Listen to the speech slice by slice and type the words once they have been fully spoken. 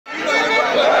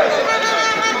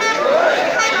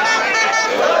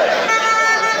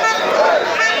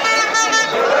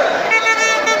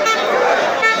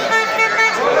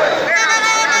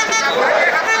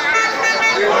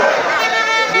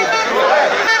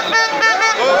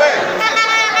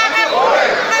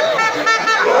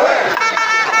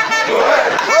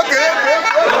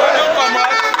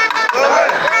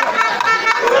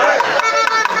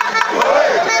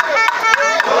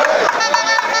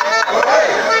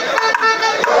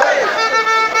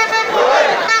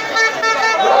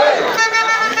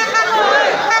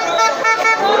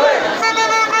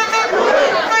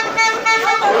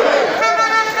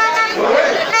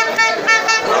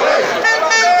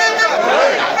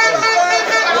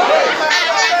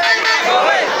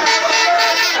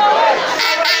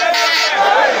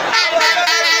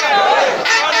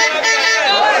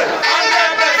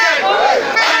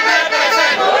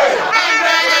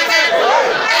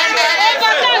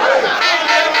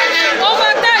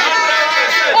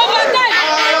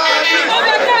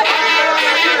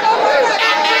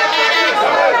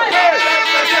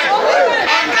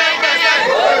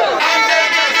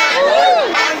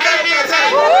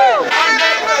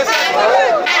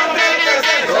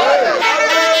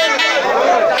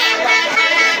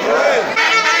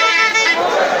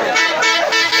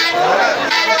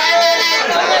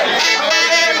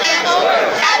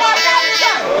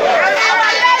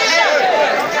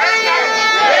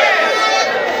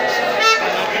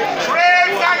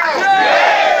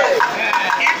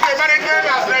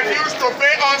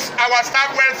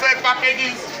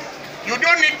You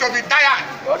don't need to be tired.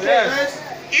 Okay.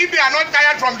 If they are not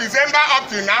tired from December up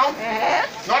to now,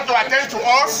 not to attend to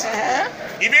us,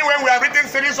 even when we have written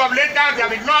series of letters, they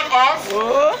have ignored us.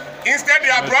 Instead,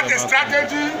 they have brought a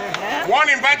strategy.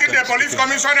 One inviting the police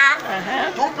commissioner,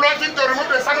 two plotting to remove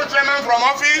the SANNU chairman from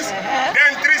office,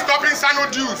 then three stopping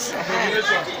SANNU dues.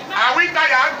 Are we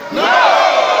tired? No!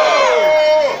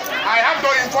 I have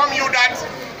to inform you that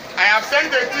I have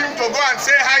sent a team to go and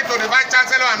say hi to the Vice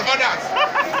Chancellor and others.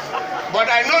 But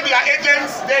I know their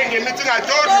agents there in the meeting. I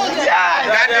told you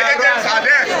that the agents are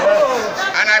there.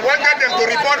 And I wanted them to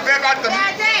report verbatim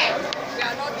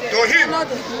to him.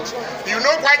 You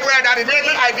know quite well that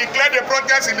immediately I declared the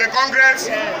protest in the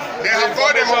Congress, they have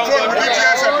called them on phone with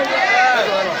DGSM.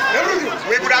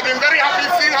 We would have been very happy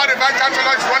seeing how the Vice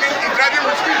Chancellor is running, is driving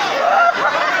with speed.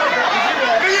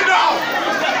 Bring it down!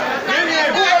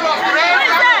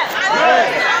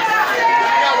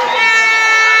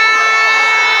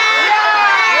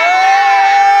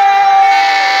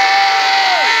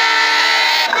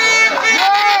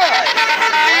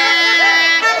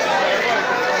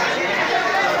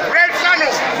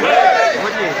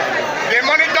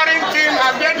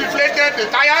 The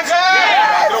tires?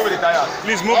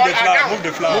 Please move the flower. Move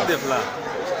the flower. Move the flower.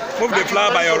 Move the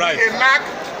flower by your right. A mark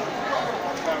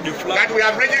that we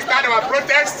have registered our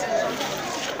protest,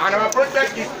 and our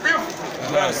protest is peaceful.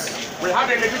 Yes. We have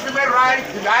a legitimate right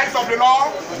in the eyes of the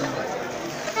law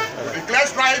to declare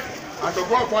strike and to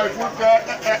go for a full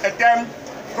term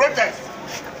protest.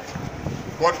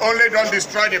 But only don't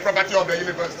destroy the property of the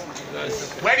university.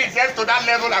 Yes. When it gets to that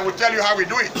level, I will tell you how we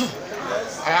do it.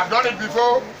 I have done it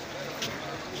before.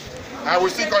 I will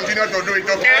still continue to do it,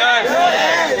 okay?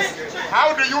 Yes.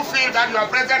 How do you feel that your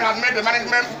president has made the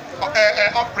management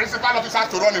of principal officers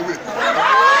to run away?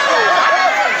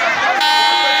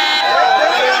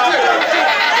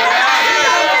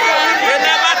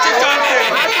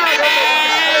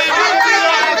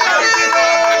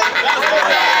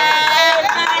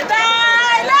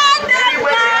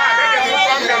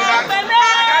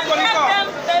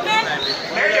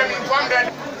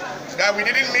 That we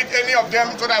didn't meet any of them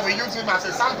so that we use him as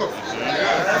a sample.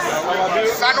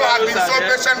 SANNU has been so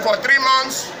patient for 3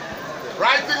 months,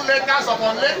 writing letters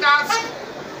upon letters.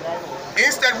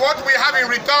 Instead, what we have in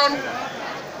return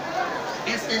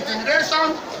is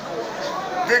intimidation,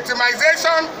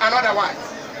 victimization, and otherwise.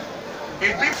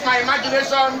 It beats my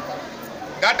imagination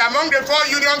that among the 4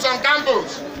 unions on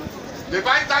campus, the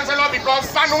Vice Chancellor, because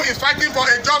SANNU is fighting for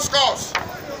a just cause,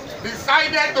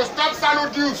 decided to stop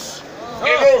SANNU dues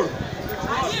alone.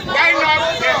 Why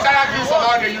not the entire dues of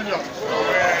all the unions?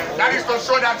 That is to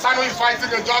show that SANNU is fighting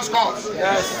a just cause.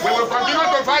 Yes. We will continue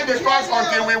to fight the cause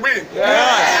until we win.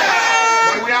 Yes.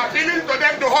 But we are appealing to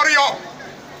them to hurry up,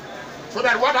 so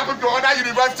that what happened to other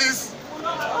universities,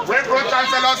 where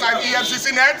pro-chancellors and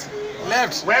EFCC net,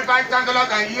 left, where vice chancellors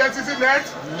and EFCC net,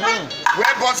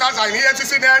 where bosses and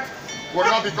EFCC net, will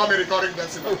not become a recurring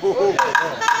decimal.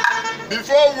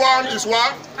 Before one is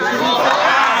what?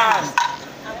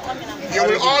 You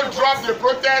will all drop the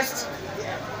protest.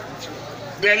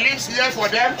 Their lives here for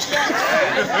them.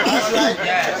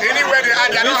 Anywhere they are,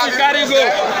 they are not having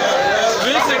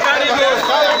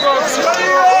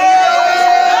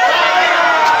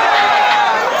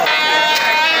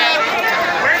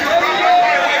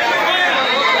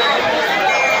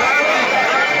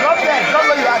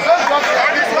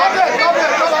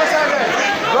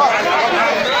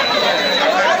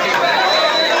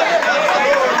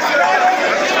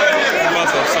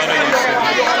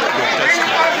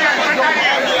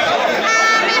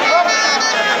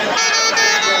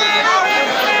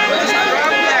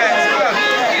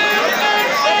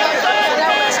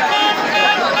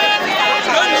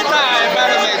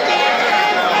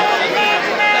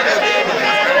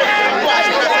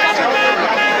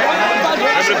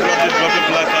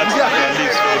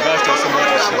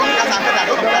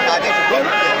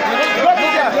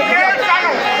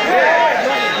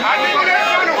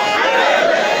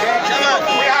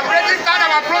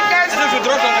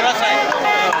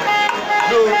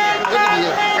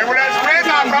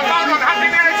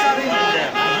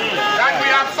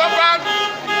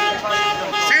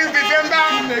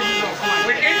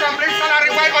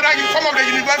some of the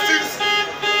universities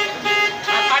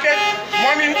have added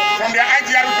money from their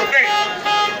IGR to pay.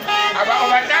 Our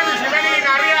overtime is remaining in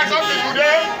arrears up to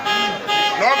today.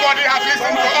 Nobody has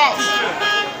listened to us.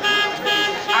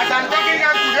 As I'm talking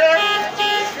here today,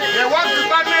 the work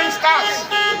department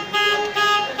staffs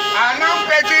are now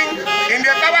pledging in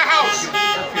the powerhouse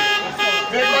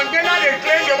the container they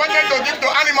claim they wanted to give to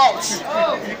animals. months.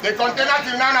 The container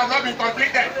till now has not been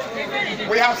completed.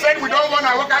 We have said we don't want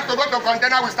our workers to go to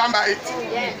container, we stand by it.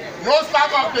 No staff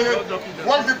of the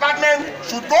work department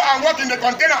should go and work in the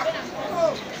container.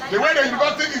 The way the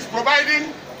university is providing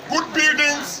good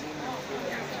buildings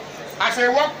as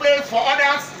a workplace for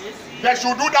others, they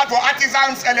should do that for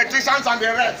artisans, electricians, and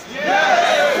the rest.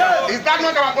 Yes. Is that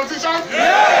not our position?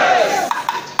 Yes.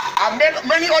 And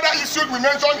many other issues we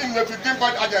mentioned in the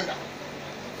 15-point agenda.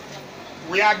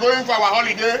 We are going for our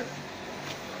holiday.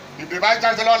 If the Vice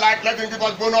Chancellor likes, let him give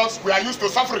us bonus. We are used to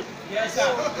suffering. Yes, sir.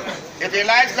 If he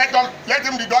likes, let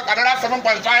him deduct another 7.5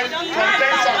 from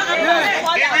pension.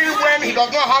 Even when he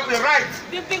does not have the right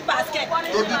to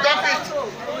deduct it,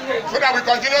 so that we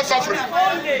continue suffering.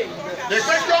 The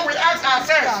question we ask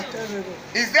ourselves,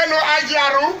 is there no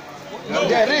IGRU? No.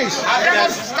 There is. Have they not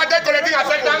started collecting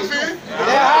acceptance fee?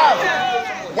 They have.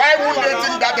 Why wouldn't they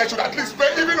think that they should at least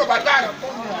pay even over time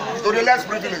to the less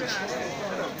privileged?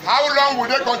 How long will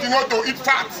they continue to eat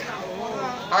fat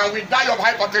and we die of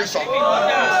hypertension?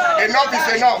 Enough is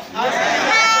enough. I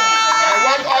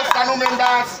want all SANNU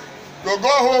members to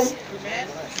go home.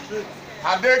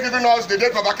 Have they given us the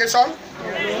date for vacation?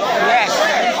 Yes.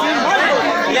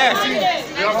 Yes.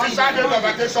 The official date of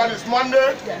vacation is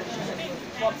Monday.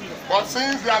 But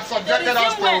since they have subjected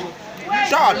us to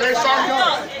humiliation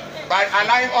by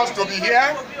allowing us to be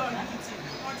here,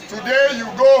 today you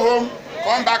go home,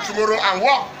 come back tomorrow and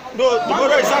work. No,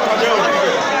 tomorrow is Saturday.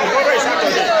 Tomorrow is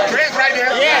Saturday. Today is Friday?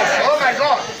 Yes. Oh my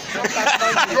God.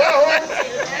 Go home.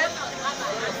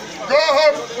 Go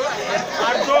home.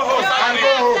 And go home. And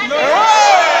go home. No.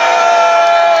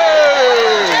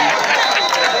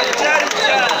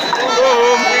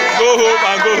 Go home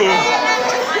and go home.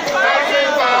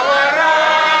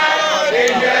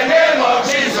 In the name of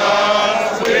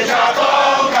Jesus, we shall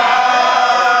conquer.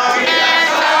 We are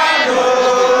SANNU,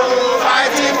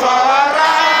 fighting for our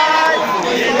right.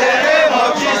 In the name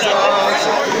of Jesus,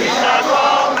 we shall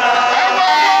conquer.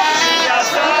 We are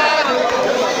SANNU,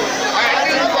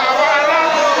 fighting for our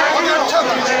right. In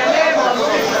the name of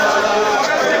Jesus,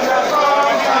 we shall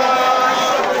conquer.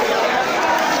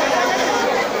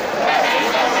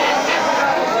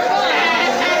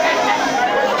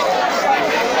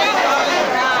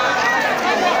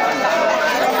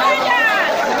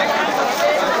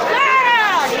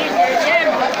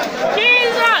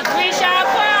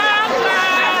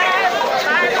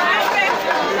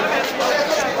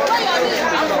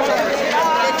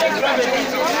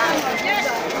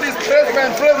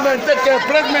 Placement, take care,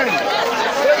 placement.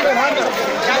 Placement, handle.